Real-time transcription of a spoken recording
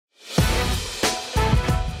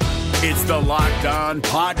It's the Locked On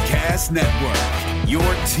Podcast Network, your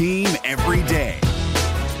team every day.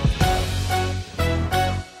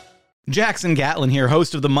 Jackson Gatlin here,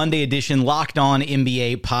 host of the Monday edition Locked On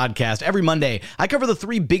NBA podcast. Every Monday, I cover the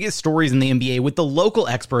three biggest stories in the NBA with the local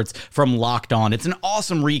experts from Locked On. It's an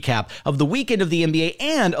awesome recap of the weekend of the NBA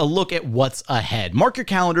and a look at what's ahead. Mark your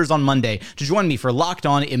calendars on Monday to join me for Locked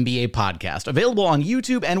On NBA podcast, available on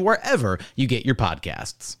YouTube and wherever you get your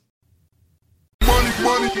podcasts.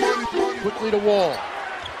 Quickly to Wall.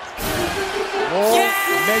 Wall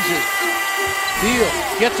measures. Deal.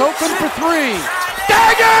 Gets open for three.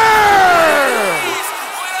 Dagger!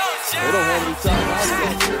 They don't have any time.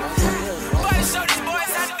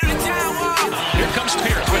 Here comes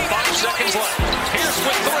Pierce with 5 seconds left. Pierce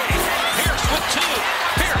with 3. Pierce with 2.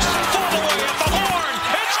 Pierce all the way at the horn.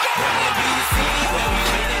 It's good!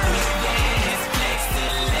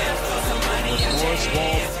 Morris,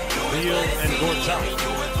 Wall, Beal, and Gortat.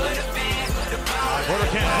 Porter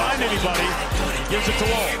can't find anybody. He gives it to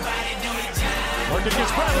Wall. Morgan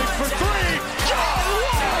gets Bradley for 3.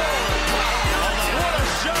 What a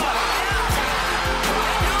shot!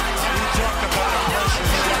 You talk about a pressure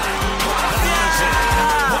shot.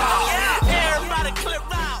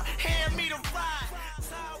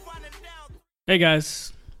 Hey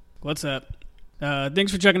guys, what's up?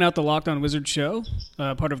 Thanks for checking out the Locked On Wizards show,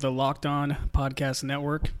 part of the Locked On Podcast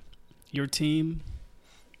Network. Your team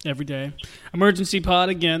every day. Emergency pod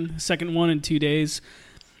again, second one in 2 days.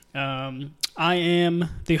 I am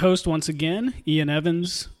the host once again, Ian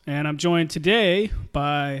Evans, and I'm joined today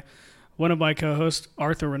by one of my co-hosts,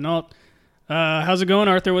 Arthur Renault. How's it going,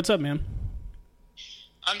 Arthur? What's up, man?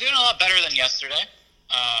 I'm doing a lot better than yesterday.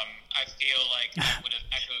 I feel like I would have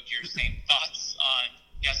echoed your same thoughts on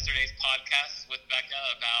yesterday's podcast with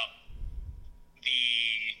Becca about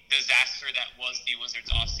the disaster that was the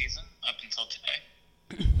Wizards offseason up until today.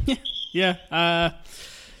 Yeah.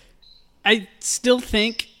 I still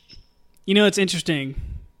think, it's interesting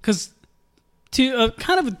because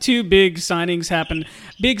two big signings happened.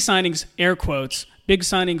 Big signings, air quotes, big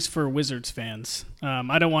signings for Wizards fans.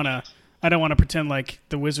 I don't want to pretend like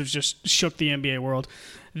the Wizards just shook the NBA world.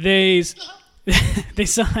 They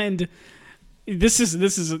signed. This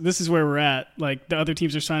is where we're at. Like the other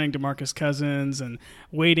teams are signing DeMarcus Cousins and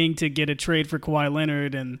waiting to get a trade for Kawhi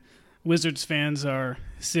Leonard, and Wizards fans are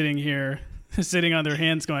sitting on their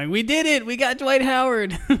hands going, we did it! We got Dwight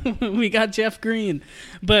Howard! We got Jeff Green!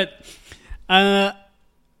 But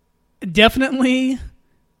definitely,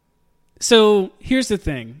 so here's the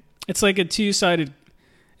thing. It's like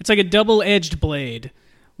a double-edged blade.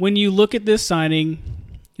 When you look at these signings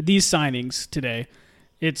today,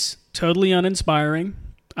 it's totally uninspiring.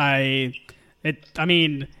 It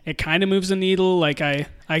kind of moves the needle. Like I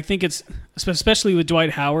think it's, especially with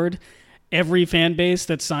Dwight Howard, every fan base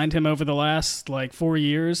that signed him over the last 4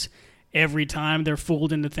 years, every time they're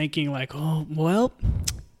fooled into thinking like, oh, well,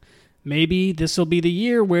 maybe this will be the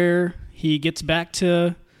year where he gets back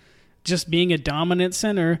to just being a dominant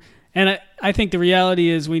center. And I think the reality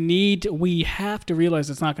is we have to realize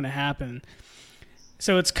it's not going to happen.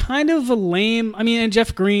 So it's kind of a lame, and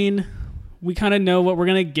Jeff Green, we kind of know what we're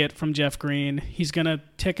going to get from Jeff Green. He's going to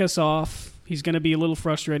tick us off. He's going to be a little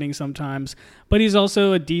frustrating sometimes, but he's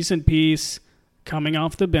also a decent piece coming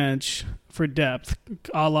off the bench for depth,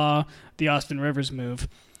 a la the Austin Rivers move.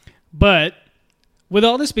 But with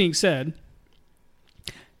all this being said,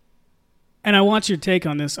 and I want your take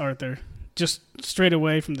on this, Arthur, just straight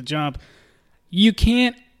away from the jump, you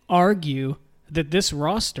can't argue that this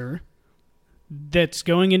roster that's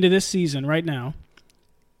going into this season right now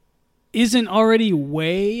isn't already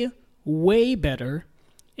way, way better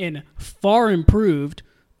and far improved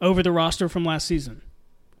over the roster from last season,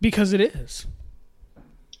 because it is.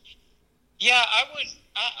 Yeah,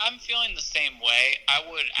 I'm feeling the same way. I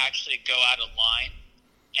would actually go out of line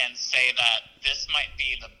and say that this might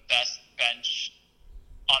be the best bench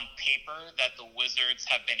on paper that the Wizards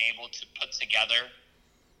have been able to put together.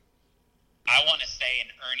 I want to say in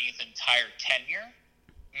Ernie's entire tenure,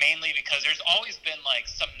 mainly because there's always been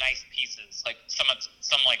some nice pieces,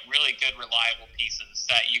 some really good, reliable pieces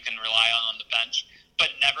that you can rely on the bench, but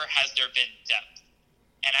never has there been depth.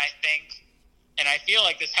 And I feel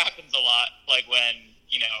like this happens a lot, when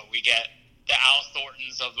we get the Al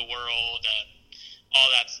Thorntons of the world and all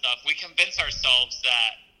that stuff. We convince ourselves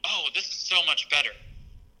that, this is so much better.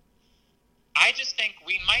 I just think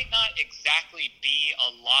we might not exactly be a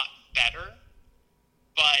lot better,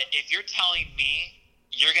 but if you're telling me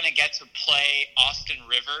you're going to get to play Austin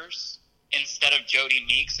Rivers instead of Jody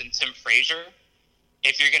Meeks and Tim Frazier,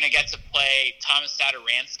 if you're going to get to play Thomas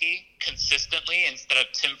Satoransky consistently instead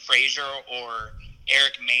of Tim Frazier or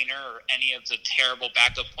Eric Maynor or any of the terrible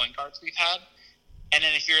backup point guards we've had. And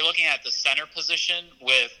then if you're looking at the center position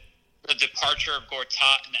with the departure of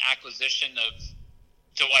Gortat and the acquisition of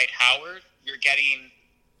Dwight Howard, you're getting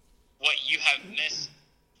what you have missed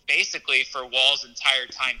basically for Wall's entire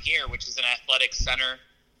time here, which is an athletic center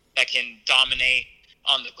that can dominate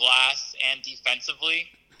on the glass and defensively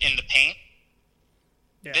in the paint.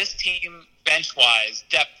 Yeah. This team, bench-wise,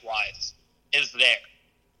 depth-wise, is there.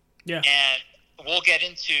 Yeah. And we'll get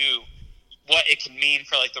into what it can mean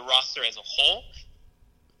for like the roster as a whole.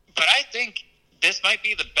 But I think this might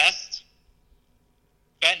be the best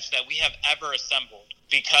bench that we have ever assembled,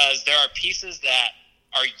 because there are pieces that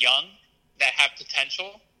are young, that have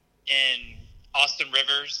potential in Austin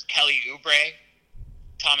Rivers, Kelly Oubre,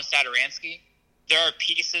 Thomas Satoransky. There are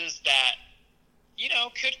pieces that,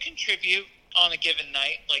 could contribute on a given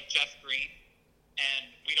night, like Jeff Green,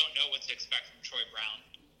 and we don't know what to expect from Troy Brown.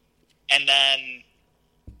 And then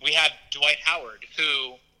we have Dwight Howard,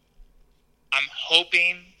 who I'm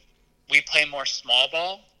hoping we play more small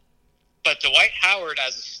ball, but Dwight Howard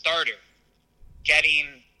as a starter, getting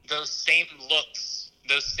those same looks,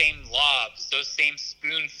 those same lobs, those same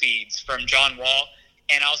spoon feeds from John Wall,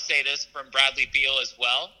 and I'll say this from Bradley Beal as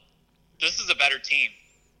well, this is a better team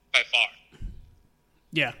by far.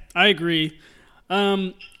 Yeah, I agree.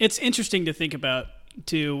 It's interesting to think about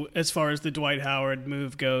too, as far as the Dwight Howard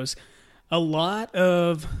move goes. A lot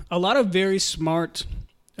of very smart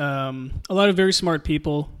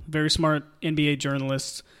people, very smart NBA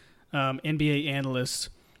journalists, NBA analysts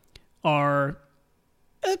are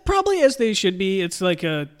probably, as they should be. It's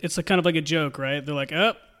kind of like a joke, right? They're like,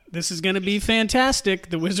 "Oh, this is going to be fantastic.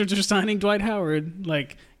 The Wizards are signing Dwight Howard.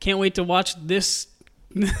 Like, can't wait to watch this."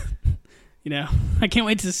 I can't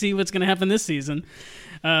wait to see what's going to happen this season.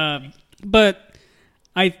 But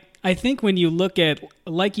I think when you look at,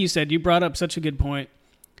 like you said, you brought up such a good point.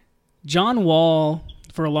 John Wall,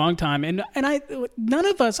 for a long time, and I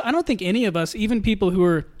don't think any of us, even people who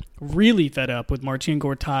are really fed up with Marcin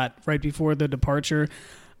Gortat right before the departure,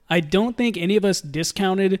 I don't think any of us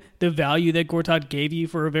discounted the value that Gortat gave you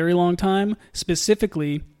for a very long time,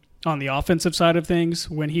 specifically on the offensive side of things.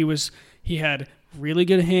 When he had really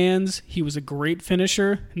good hands, he was a great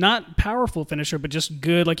finisher, not powerful finisher, but just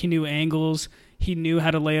good. Like, he knew angles, he knew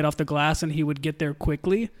how to lay it off the glass, and he would get there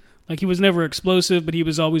quickly. Like, he was never explosive, but he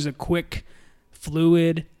was always a quick,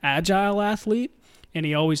 fluid, agile athlete, and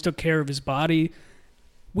he always took care of his body.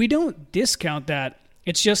 We don't discount that.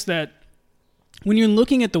 It's just that when you're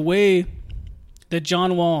looking at the way that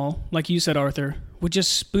John Wall, like you said, Arthur, would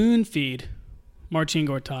just spoon feed Marcin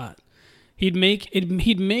Gortat, he'd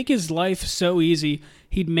make his life so easy.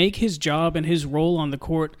 He'd make his job and his role on the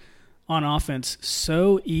court on offense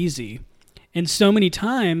so easy. And so many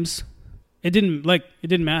times it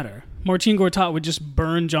didn't matter. Marcin Gortat would just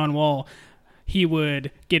burn John Wall. He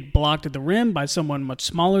would get blocked at the rim by someone much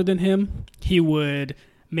smaller than him. He would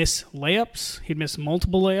miss layups. He'd miss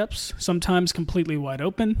multiple layups, sometimes completely wide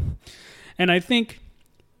open. And I think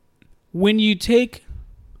when you take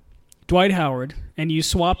Dwight Howard and you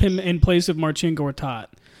swap him in place of Marcin Gortat,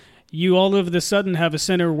 you all of a sudden have a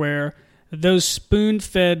center where those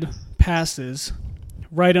spoon-fed passes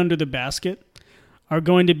right under the basket are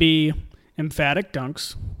going to be emphatic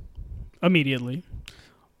dunks immediately,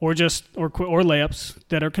 or layups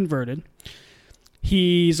that are converted.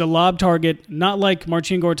 He's a lob target, not like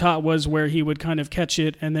Marcin Gortat was, where he would kind of catch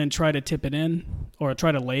it and then try to tip it in or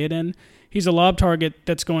try to lay it in. He's a lob target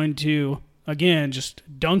that's going to, again, just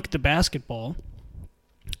dunk the basketball.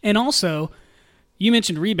 And also, you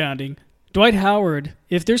mentioned rebounding. Dwight Howard,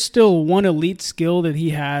 if there's still one elite skill that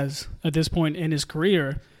he has at this point in his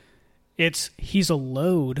career, he's a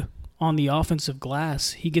load on the offensive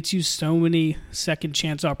glass. He gets you so many second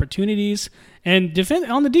chance opportunities. And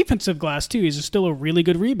on the defensive glass, too, he's still a really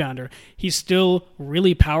good rebounder. He's still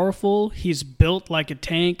really powerful. He's built like a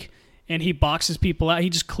tank, and he boxes people out. He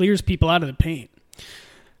just clears people out of the paint.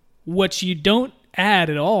 What you don't add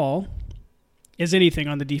at all is anything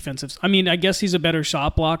on the defensive. I mean, I guess he's a better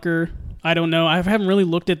shot blocker. I don't know. I haven't really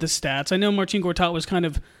looked at the stats. I know Marcin Gortat was kind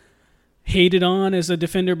of hated on as a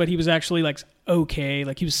defender, but he was actually like okay,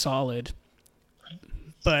 like he was solid.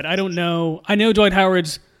 But I don't know. I know Dwight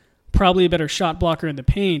Howard's probably a better shot blocker in the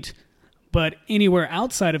paint, but anywhere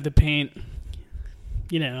outside of the paint,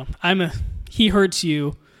 he hurts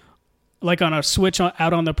you like on a switch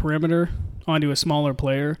out on the perimeter onto a smaller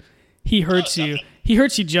player. He hurts you. He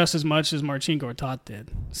hurts you just as much as Marcin Gortat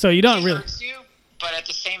did. So you don't really. He hurts you, but at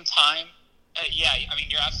the same time,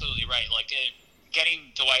 you're absolutely right. Like, getting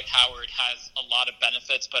Dwight Howard has a lot of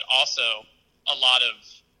benefits, but also a lot of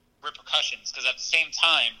repercussions. Because at the same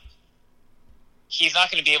time, he's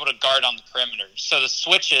not going to be able to guard on the perimeter. So the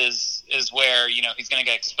switches is where, he's going to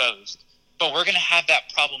get exposed. But we're going to have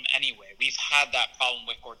that problem anyway. We've had that problem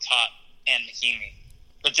with Gortat and Mahimi.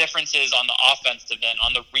 The difference is on the offensive end,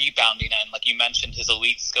 on the rebounding end, like you mentioned, his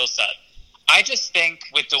elite skill set. I just think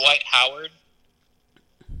with Dwight Howard,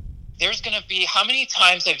 there's going to be – how many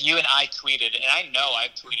times have you and I tweeted, and I know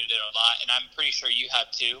I've tweeted it a lot, and I'm pretty sure you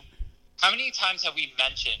have too. How many times have we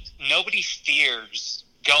mentioned nobody fears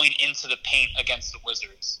going into the paint against the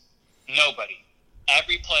Wizards? Nobody.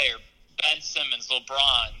 Every player, Ben Simmons,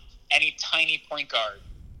 LeBron, any tiny point guard,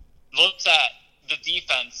 looks at the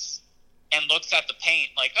defense and looks at the paint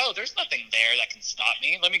like, oh, there's nothing there that can stop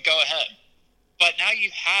me. Let me go ahead. But now you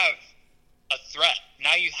have a threat.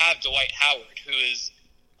 Now you have Dwight Howard,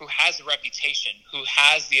 who has a reputation, who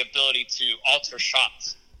has the ability to alter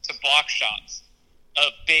shots, to block shots, a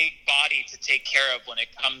big body to take care of when it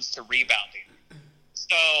comes to rebounding.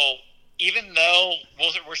 So even though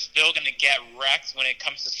we're still going to get wrecked when it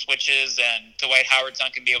comes to switches and Dwight Howard's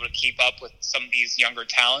not going to be able to keep up with some of these younger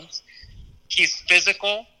talents, he's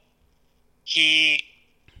physical. He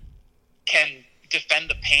can defend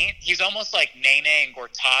the paint. He's almost like Nene and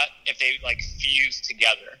Gortat if they fuse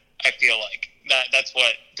together. I feel like that's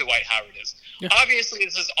what Dwight Howard is. Yeah. Obviously,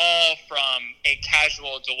 this is all from a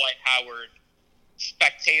casual Dwight Howard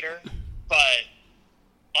spectator, but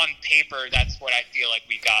on paper, that's what I feel like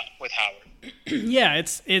we got with Howard. Yeah,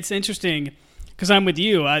 it's interesting because I'm with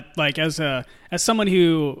you. I as someone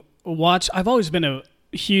who I've always been a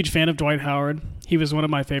huge fan of Dwight Howard. He was one of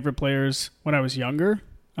my favorite players when I was younger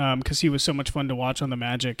because he was so much fun to watch on the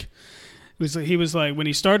Magic. He was like when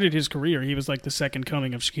he started his career, he was like the second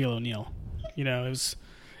coming of Shaquille O'Neal. It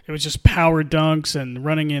was just power dunks and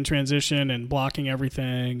running in transition and blocking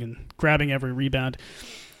everything and grabbing every rebound.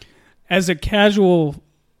 As a casual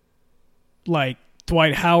Dwight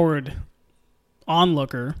Howard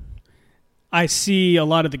onlooker, I see a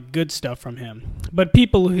lot of the good stuff from him. But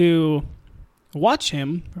people who watch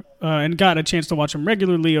him and got a chance to watch him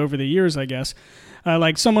regularly over the years, I guess,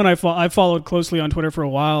 like someone I followed closely on Twitter for a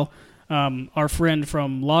while, our friend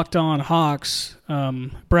from Locked On Hawks,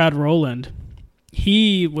 Brad Rowland,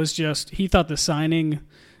 he thought the signing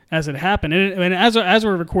as it happened, and as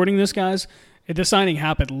we're recording this, guys, the signing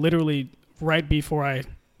happened literally right before I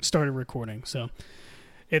started recording, so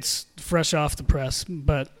it's fresh off the press.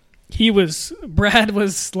 But Brad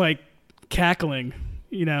was like cackling,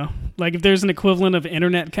 like if there's an equivalent of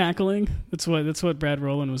internet cackling, that's what Brad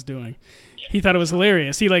Rowland was doing. He thought it was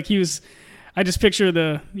hilarious. I just picture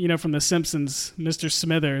from The Simpsons, Mr.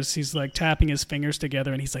 Smithers, he's like tapping his fingers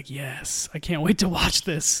together and he's like, yes, I can't wait to watch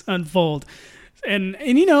this unfold. And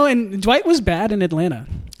Dwight was bad in Atlanta.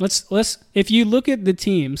 If you look at the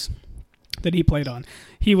teams that he played on,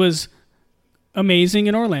 he was amazing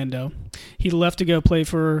in Orlando. He left to go play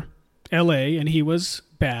for LA and he was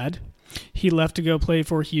bad. He left to go play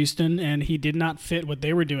for Houston and he did not fit what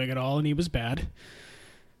they were doing at all and he was bad.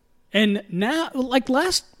 And now,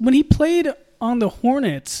 when he played on the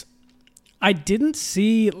Hornets, I didn't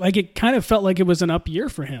see, it kind of felt like it was an up year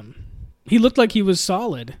for him. He looked like he was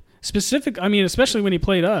solid. Especially when he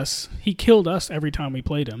played us. He killed us every time we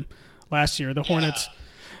played him last year, the Hornets.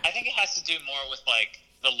 I think it has to do more with,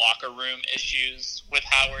 the locker room issues with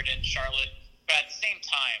Howard and Charlotte. But at the same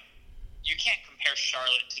time, you can't compare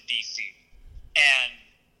Charlotte to D.C. And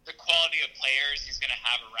the quality of players he's going to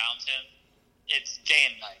have around him, it's day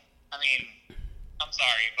and night. I mean, I'm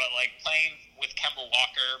sorry, but playing with Kemba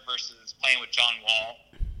Walker versus playing with John Wall,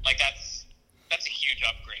 that's a huge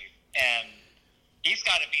upgrade, and he's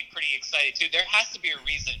got to be pretty excited too. There has to be a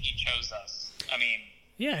reason he chose us. I mean,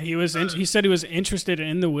 yeah, he said he was interested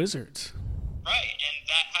in the Wizards, right? And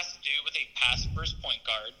that has to do with a pass first point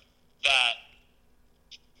guard that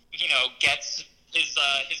gets his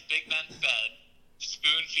big men fed,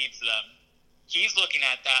 spoon feeds them. He's looking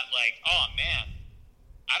at that oh man,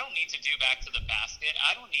 I don't need to do back to the basket.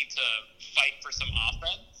 I don't need to fight for some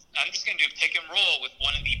offense. I'm just going to do pick and roll with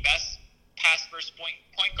one of the best pass first point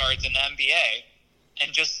guards in the NBA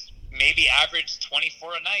and just maybe average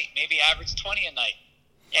 24 a night, maybe average 20 a night.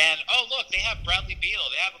 And, oh, look, they have Bradley Beal.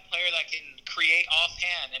 They have a player that can create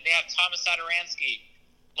offhand, and they have Thomas Satoransky.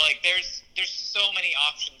 There's so many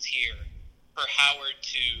options here for Howard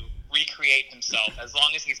to recreate himself. As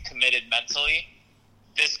long as he's committed mentally,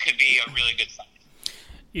 this could be a really good sign.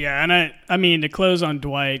 Yeah, and I mean, to close on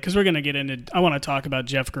Dwight, because we're going to get into – I want to talk about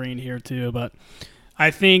Jeff Green here too, but I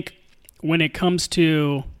think when it comes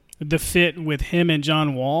to the fit with him and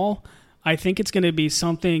John Wall, I think it's going to be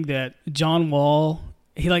something that John Wall –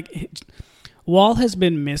 Wall has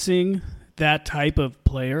been missing that type of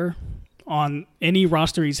player on any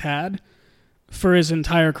roster he's had for his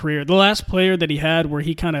entire career. The last player that he had where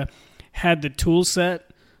he kind of had the tool set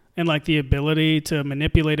and like the ability to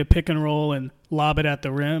manipulate a pick and roll and lob it at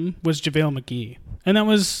the rim was JaVale McGee. And that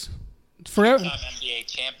was forever. Two-time NBA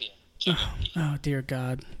champion. Oh, dear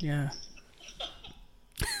God. Yeah.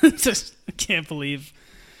 Just, I can't believe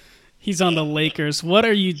he's on the Lakers. What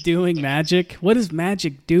are you doing, Magic? What is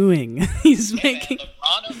Magic doing? He's making... Man,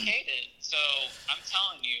 LeBron okayed it. So I'm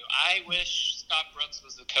telling you, I wish Scott Brooks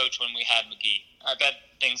was the coach when we had McGee. I bet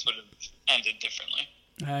things would have ended differently.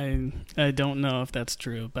 I don't know if that's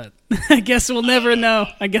true, but I guess we'll never know.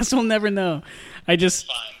 I guess we'll never know. I just...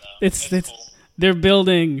 It's fine, though. It's cool. They're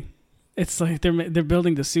building... It's like they're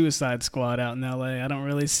building the Suicide Squad out in LA. I don't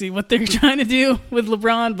really see what they're trying to do with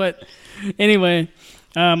LeBron, but anyway,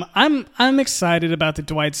 I'm excited about the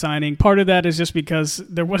Dwight signing. Part of that is just because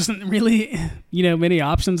there wasn't really, many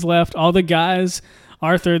options left. All the guys,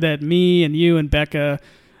 Arthur, that me and you and Becca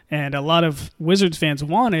and a lot of Wizards fans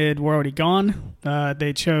wanted were already gone.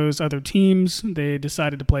 They chose other teams. They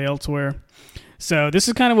decided to play elsewhere. So this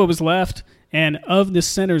is kind of what was left. And of the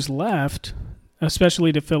centers left,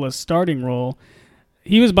 especially to fill a starting role,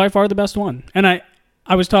 he was by far the best one. And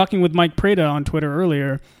I was talking with Mike Prada on Twitter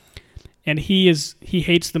earlier, and he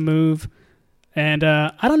hates the move. And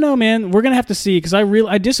I don't know, man. We're going to have to see, because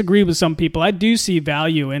I disagree with some people. I do see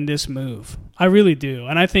value in this move. I really do.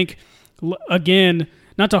 And I think, again,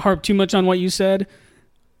 not to harp too much on what you said,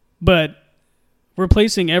 but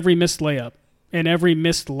replacing every missed layup and every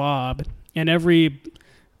missed lob and every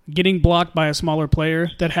getting blocked by a smaller player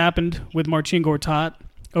that happened with Marcin Gortat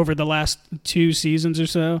over the last 2 seasons or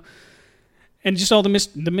so, and just all the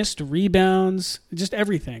missed rebounds, just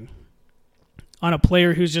everything on a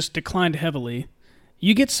player who's just declined heavily.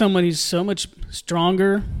 You get someone who's so much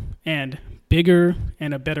stronger and bigger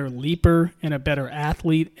and a better leaper and a better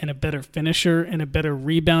athlete and a better finisher and a better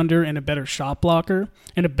rebounder and a better shot blocker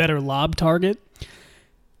and a better lob target.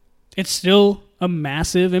 It's still a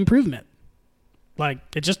massive improvement. Like,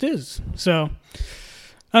 it just is. So,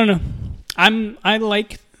 I don't know. I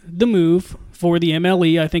like the move for the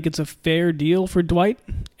MLE. I think it's a fair deal for Dwight.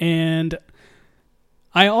 And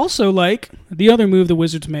I also like the other move the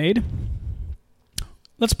Wizards made.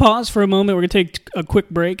 Let's pause for a moment. We're going to take a quick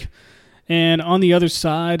break. And on the other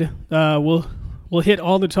side, we'll hit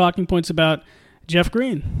all the talking points about Jeff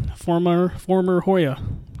Green, former Hoya,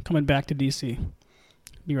 coming back to D.C.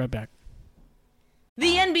 Be right back.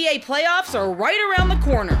 The NBA playoffs are right around the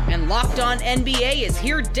corner, and Locked On NBA is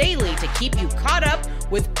here daily to keep you caught up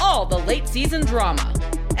with all the late season drama.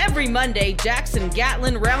 Every Monday, Jackson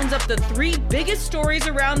Gatlin rounds up the 3 biggest stories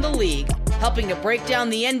around the league, helping to break down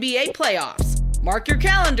the NBA playoffs. Mark your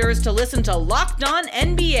calendars to listen to Locked On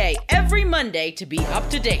NBA every Monday to be up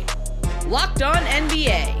to date. Locked On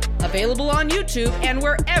NBA, available on YouTube and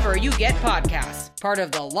wherever you get podcasts. Part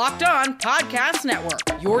of the Locked On Podcast Network,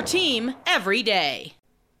 your team every day.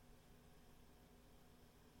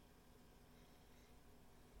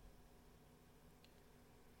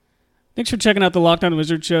 Thanks for checking out the Locked On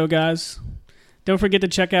Wizards show, guys. Don't forget to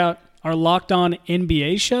check out our Locked On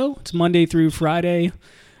NBA show. It's Monday through Friday.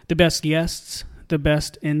 The best guests, the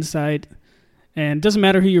best insight. And it doesn't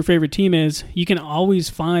matter who your favorite team is, you can always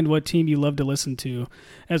find what team you love to listen to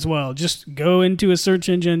as well. Just go into a search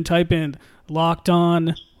engine, type in Locked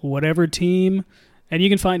On whatever team, and you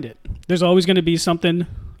can find it. There's always going to be something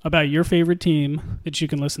about your favorite team that you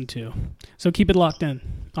can listen to. So keep it locked in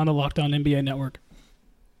on the Locked On NBA network.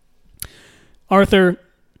 Arthur,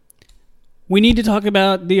 we need to talk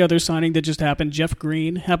about the other signing that just happened. Jeff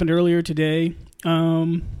Green happened earlier today.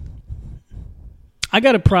 I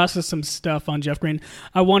got to process some stuff on Jeff Green.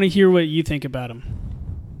 I want to hear what you think about him.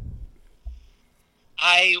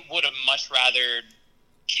 I would have much rather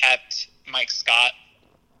kept Mike Scott,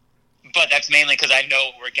 but that's mainly because I know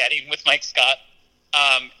what we're getting with Mike Scott.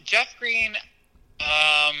 Jeff Green,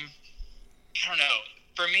 I don't know.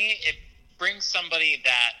 For me, it brings somebody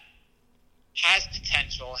that has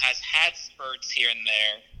potential, has had spurts here and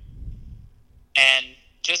there, and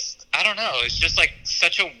just, I don't know, it's just like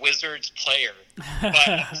such a Wizards player. But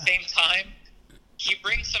at the same time, he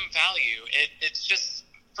brings some value. It's just,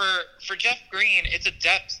 for Jeff Green, it's a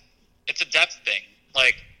depth thing.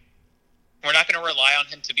 Like, we're not going to rely on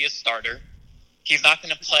him to be a starter. He's not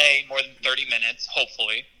going to play more than 30 minutes,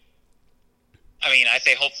 hopefully. I mean, I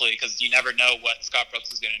say hopefully because you never know what Scott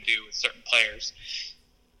Brooks is going to do with certain players.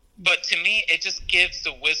 But to me, it just gives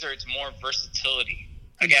the Wizards more versatility.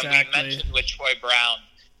 Again, exactly. We mentioned with Troy Brown,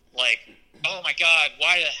 like, oh my God,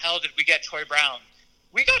 why the hell did we get Troy Brown?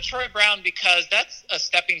 We got Troy Brown because that's a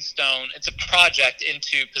stepping stone. It's a project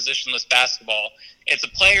into positionless basketball. It's a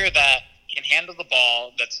player that can handle the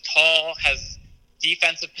ball, that's tall, has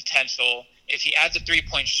defensive potential. If he adds a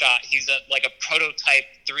 3-point shot, he's like a prototype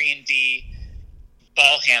 3-and-D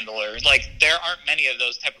ball handler. Like, there aren't many of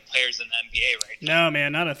those type of players in the NBA right now. No,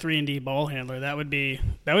 man, not a 3-and-D ball handler. That would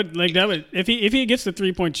if he gets the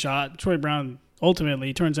 3-point shot, Troy Brown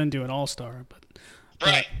ultimately turns into an all-star.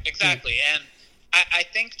 Right, exactly. Yeah. And I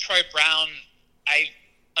think Troy Brown, I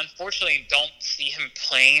unfortunately don't see him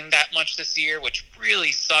playing that much this year, which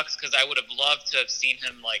really sucks because I would have loved to have seen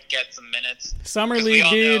him like get some minutes. Summer League,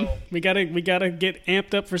 dude. We gotta get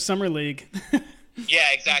amped up for Summer League.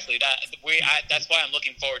 Yeah, exactly. That's why I'm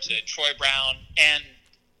looking forward to it. Troy Brown and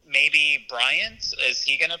maybe Bryant. Is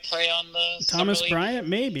he going to play on the Thomas Summer League? Bryant?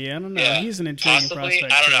 Maybe. I don't know. Yeah, he's an intriguing possibly.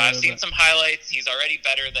 prospect. I don't know. I've seen some highlights. He's already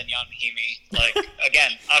better than Jan Mahimi. Like,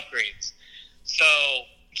 again, upgrades. So,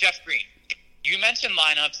 Jeff Green. You mentioned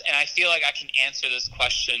lineups, and I feel like I can answer this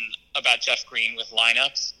question about Jeff Green with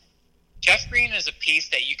lineups. Jeff Green is a piece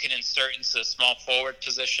that you can insert into the small forward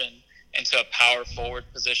position, into a power forward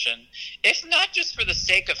position, if not just for the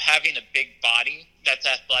sake of having a big body that's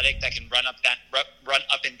athletic, that can run up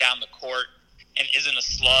and down the court and isn't a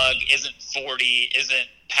slug, isn't 40, isn't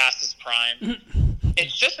past his prime.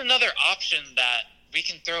 It's just another option that we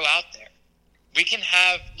can throw out there. We can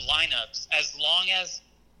have lineups as long as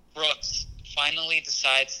Brooks finally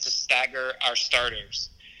decides to stagger our starters.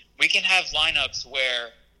 We can have lineups where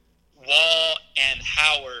Wall and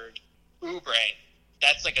Howard, Oubre,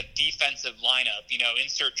 that's like a defensive lineup. You know,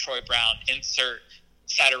 insert Troy Brown, insert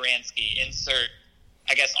Satoransky, insert,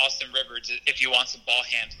 I guess, Austin Rivers if he wants some ball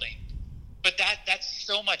handling. But that's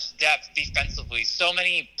so much depth defensively. So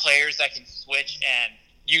many players that can switch, and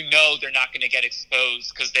you know they're not going to get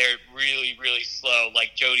exposed because they're really, really slow,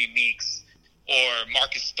 like Jody Meeks or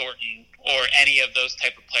Marcus Thornton or any of those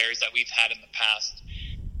type of players that we've had in the past.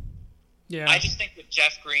 Yeah. I just think with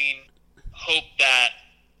Jeff Green, hope that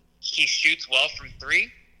he shoots well from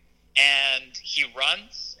three, and he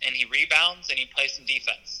runs, and he rebounds, and he plays some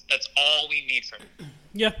defense. That's all we need from him.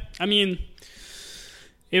 Yeah, I mean,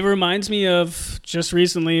 it reminds me of just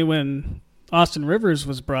recently when Austin Rivers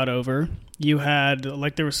was brought over. You had,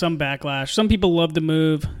 like, there was some backlash. Some people loved the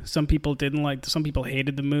move. Some people didn't like. Some people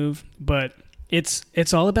hated the move. But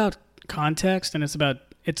it's all about context, and it's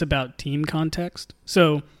about team context.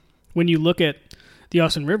 So when you look at the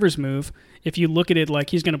Austin Rivers move, if you look at it like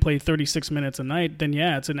he's going to play 36 minutes a night, then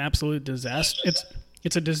yeah, it's an absolute disaster.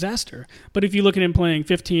 It's a disaster. But if you look at him playing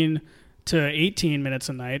 15 to 18 minutes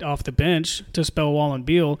a night off the bench to spell Wall and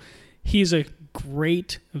Beal, he's a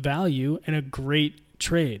great value and a great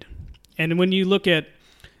trade. And when you look at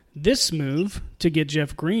this move to get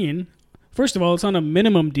Jeff Green, first of all, it's on a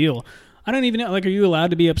minimum deal. I don't even know, like, are you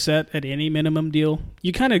allowed to be upset at any minimum deal?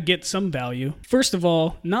 You kind of get some value. First of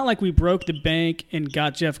all, not like we broke the bank and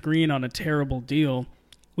got Jeff Green on a terrible deal.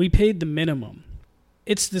 We paid the minimum.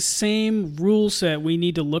 It's the same rule set we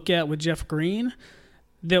need to look at with Jeff Green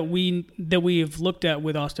that we have looked at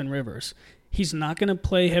with Austin Rivers. He's not going to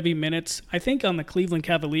play heavy minutes. I think on the Cleveland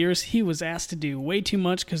Cavaliers, he was asked to do way too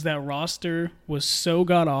much because that roster was so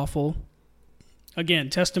god-awful.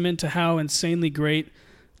 Again, testament to how insanely great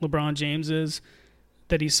LeBron James is,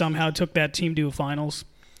 that he somehow took that team to a finals.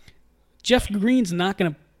 Jeff Green's not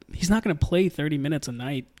going to play 30 minutes a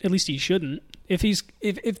night. At least he shouldn't.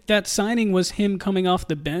 If that signing was him coming off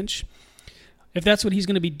the bench, if that's what he's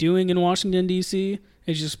going to be doing in Washington, D.C.,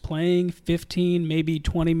 is just playing 15, maybe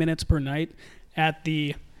 20 minutes per night at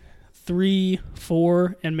the 3,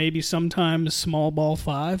 4, and maybe sometimes small ball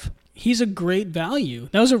 5, he's a great value.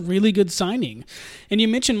 That was a really good signing. And you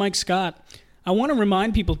mentioned Mike Scott. I want to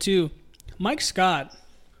remind people, too, Mike Scott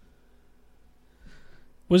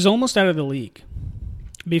was almost out of the league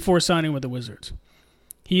before signing with the Wizards.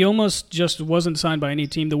 He almost just wasn't signed by any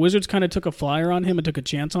team. The Wizards kind of took a flyer on him and took a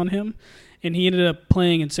chance on him, and he ended up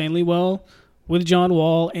playing insanely well with John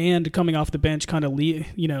Wall and coming off the bench, kind of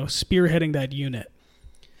spearheading that unit.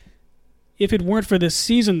 If it weren't for this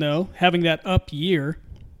season, though, having that up year,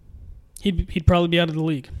 he'd probably be out of the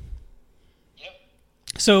league. Yep.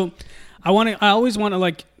 So I always want to,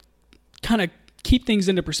 like, kind of keep things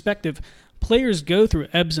into perspective. Players go through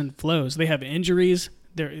ebbs and flows. They have injuries.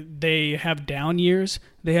 They have down years.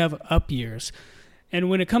 They have up years. And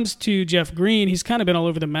when it comes to Jeff Green, he's kind of been all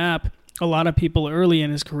over the map. A lot of people early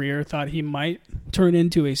in his career thought he might turn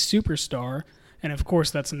into a superstar. And, of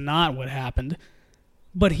course, that's not what happened.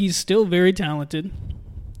 But he's still very talented.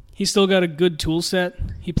 He's still got a good tool set.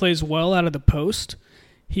 He plays well out of the post.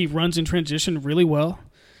 He runs in transition really well.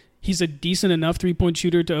 He's a decent enough three-point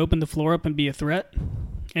shooter to open the floor up and be a threat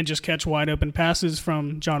and just catch wide-open passes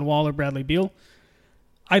from John Wall or Bradley Beal.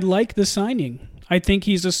 I like the signing. I think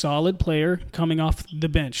he's a solid player coming off the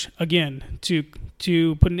bench. Again, to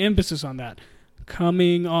to put an emphasis on that.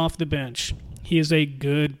 Coming off the bench, he is a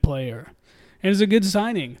good player. And it's a good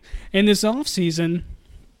signing. And this offseason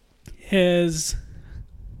has,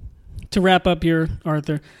 to wrap up here,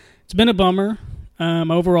 Arthur, it's been a bummer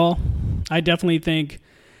overall. I definitely think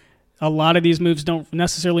a lot of these moves don't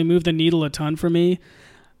necessarily move the needle a ton for me.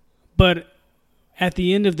 But at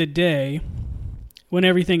the end of the day, when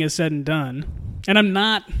everything is said and done, and I'm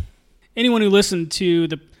not, anyone who listened to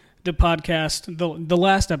the podcast, the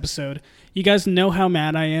last episode, you guys know how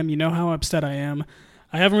mad I am. You know how upset I am.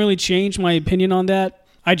 I haven't really changed my opinion on that.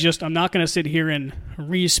 I'm not going to sit here and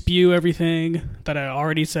re-spew everything that I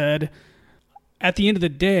already said. At the end of the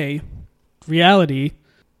day, reality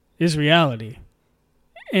is reality.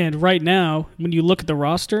 And right now, when you look at the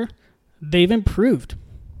roster, they've improved.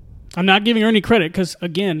 I'm not giving Ernie credit because,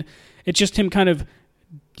 again, it's just him kind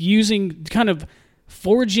of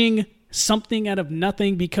forging something out of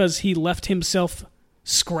nothing because he left himself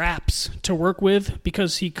scraps to work with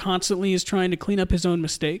because he constantly is trying to clean up his own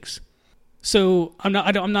mistakes. So I'm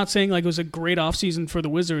not saying like it was a great offseason for the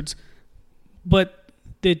Wizards, but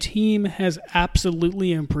the team has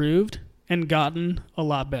absolutely improved and gotten a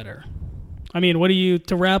lot better. I mean,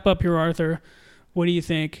 to wrap up here, Arthur, what do you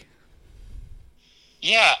think?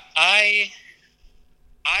 Yeah, I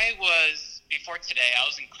was, before today, I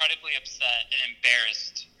was incredibly upset and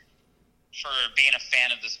embarrassed for being a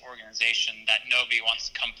fan of this organization that nobody wants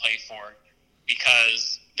to come play for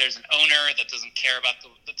because there's an owner that doesn't care about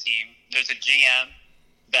the team. There's a GM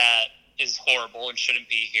that is horrible and shouldn't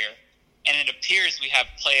be here. And it appears we have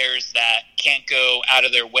players that can't go out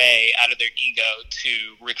of their way, out of their ego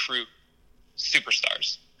to recruit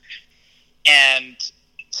superstars. And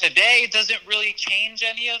today doesn't really change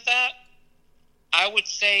any of that. I would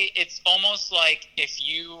say it's almost like if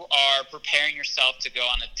you are preparing yourself to go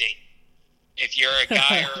on a date. If you're a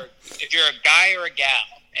guy or a gal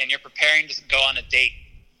and you're preparing to go on a date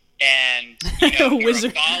and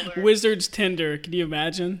Wizards Tinder, can you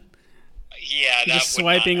imagine? Yeah, you're just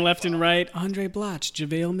swiping left and right. Andre Blatch,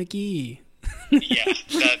 JaVale McGee. Yeah,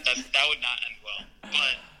 that would not end well.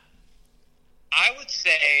 But I would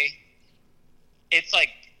say it's like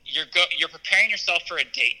you're preparing yourself for a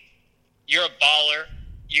date. You're a baller.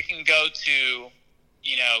 You can go to,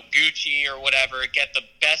 Gucci or whatever, get the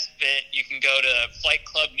best fit. You can go to Flight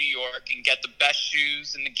Club New York and get the best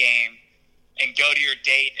shoes in the game and go to your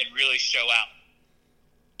date and really show out.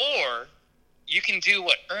 Or you can do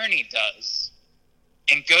what Ernie does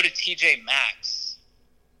and go to TJ Maxx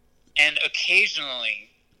and occasionally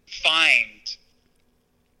find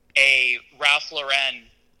a Ralph Lauren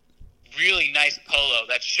really nice polo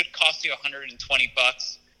that should cost you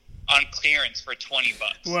 $120 on clearance for $20.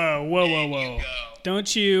 Whoa.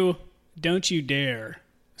 Don't you dare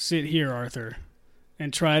sit here, Arthur,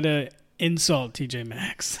 and try to insult TJ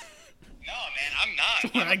Maxx. No, man, I'm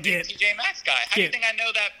not. I'm a big TJ Maxx guy. How do you think I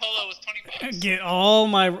know that polo was $20? Get all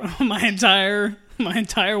my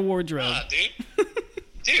entire wardrobe. Dude.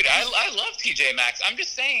 Dude, I love TJ Maxx. I'm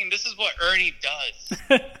just saying this is what Ernie does.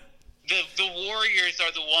 The Warriors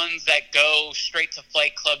are the ones that go straight to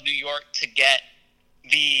Flight Club New York to get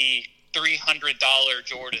the $300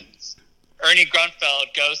 Jordans. Ernie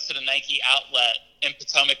Grunfeld goes to the Nike outlet in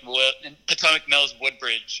Potomac Mills,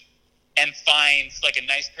 Woodbridge, and finds like a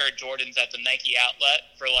nice pair of Jordans at the Nike outlet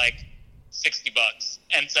for like $60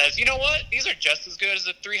 and says, you know what? These are just as good as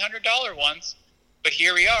the $300 ones, but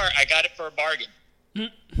here we are. I got it for a bargain.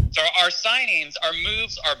 So our signings, our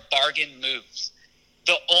moves are bargain moves.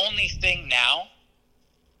 The only thing now,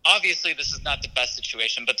 obviously this is not the best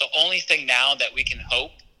situation, but the only thing now that we can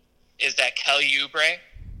hope is that Kelly Oubre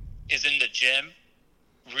is in the gym,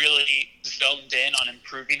 really zoned in on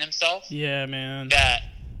improving himself. Yeah, man. That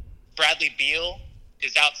Bradley Beal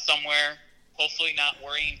is out somewhere, hopefully not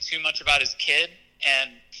worrying too much about his kid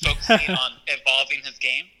and focusing on evolving his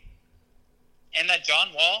game. And that John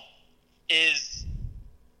Wall is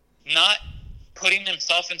not putting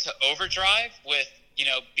himself into overdrive with,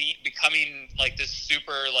 becoming like this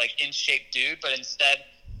super like in shape dude, but instead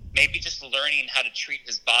maybe just learning how to treat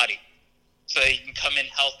his body so that he can come in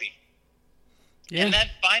healthy. Yeah. And then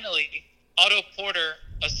finally, Otto Porter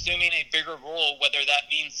assuming a bigger role, whether that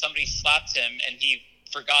means somebody slapped him and he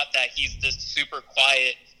forgot that he's this super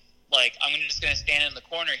quiet, like, I'm just going to stand in the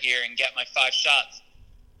corner here and get my 5 shots.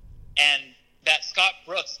 And that Scott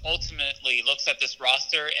Brooks ultimately looks at this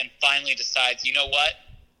roster and finally decides, you know what?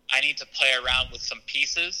 I need to play around with some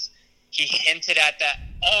pieces. He hinted at that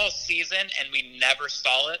all season, and we never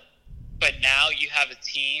saw it. But now you have a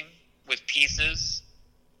team with pieces.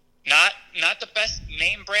 Not the best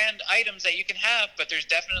name brand items that you can have, but there's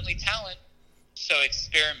definitely talent. So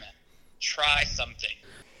experiment. try something.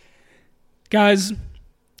 Guys,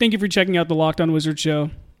 thank you for checking out the Locked On Wizards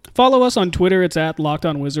show. Follow us on Twitter. It's at Locked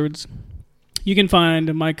On Wizards. You can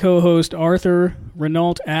find my co-host Arthur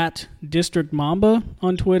Renault at District Mamba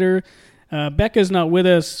on Twitter. Becca's not with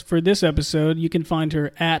us for this episode. You can find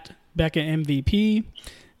her at Becca MVP.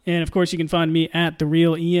 And, of course, you can find me at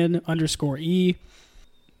TheRealIan_E.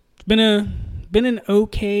 It's been an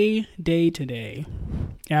okay day today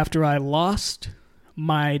after I lost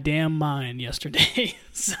my damn mind yesterday.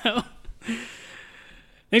 So,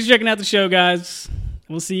 thanks for checking out the show, guys.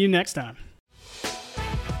 We'll see you next time.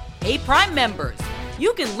 Hey, Prime members,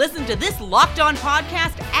 you can listen to this Locked On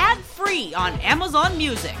podcast ad-free on Amazon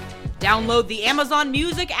Music. Download the Amazon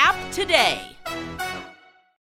Music app today.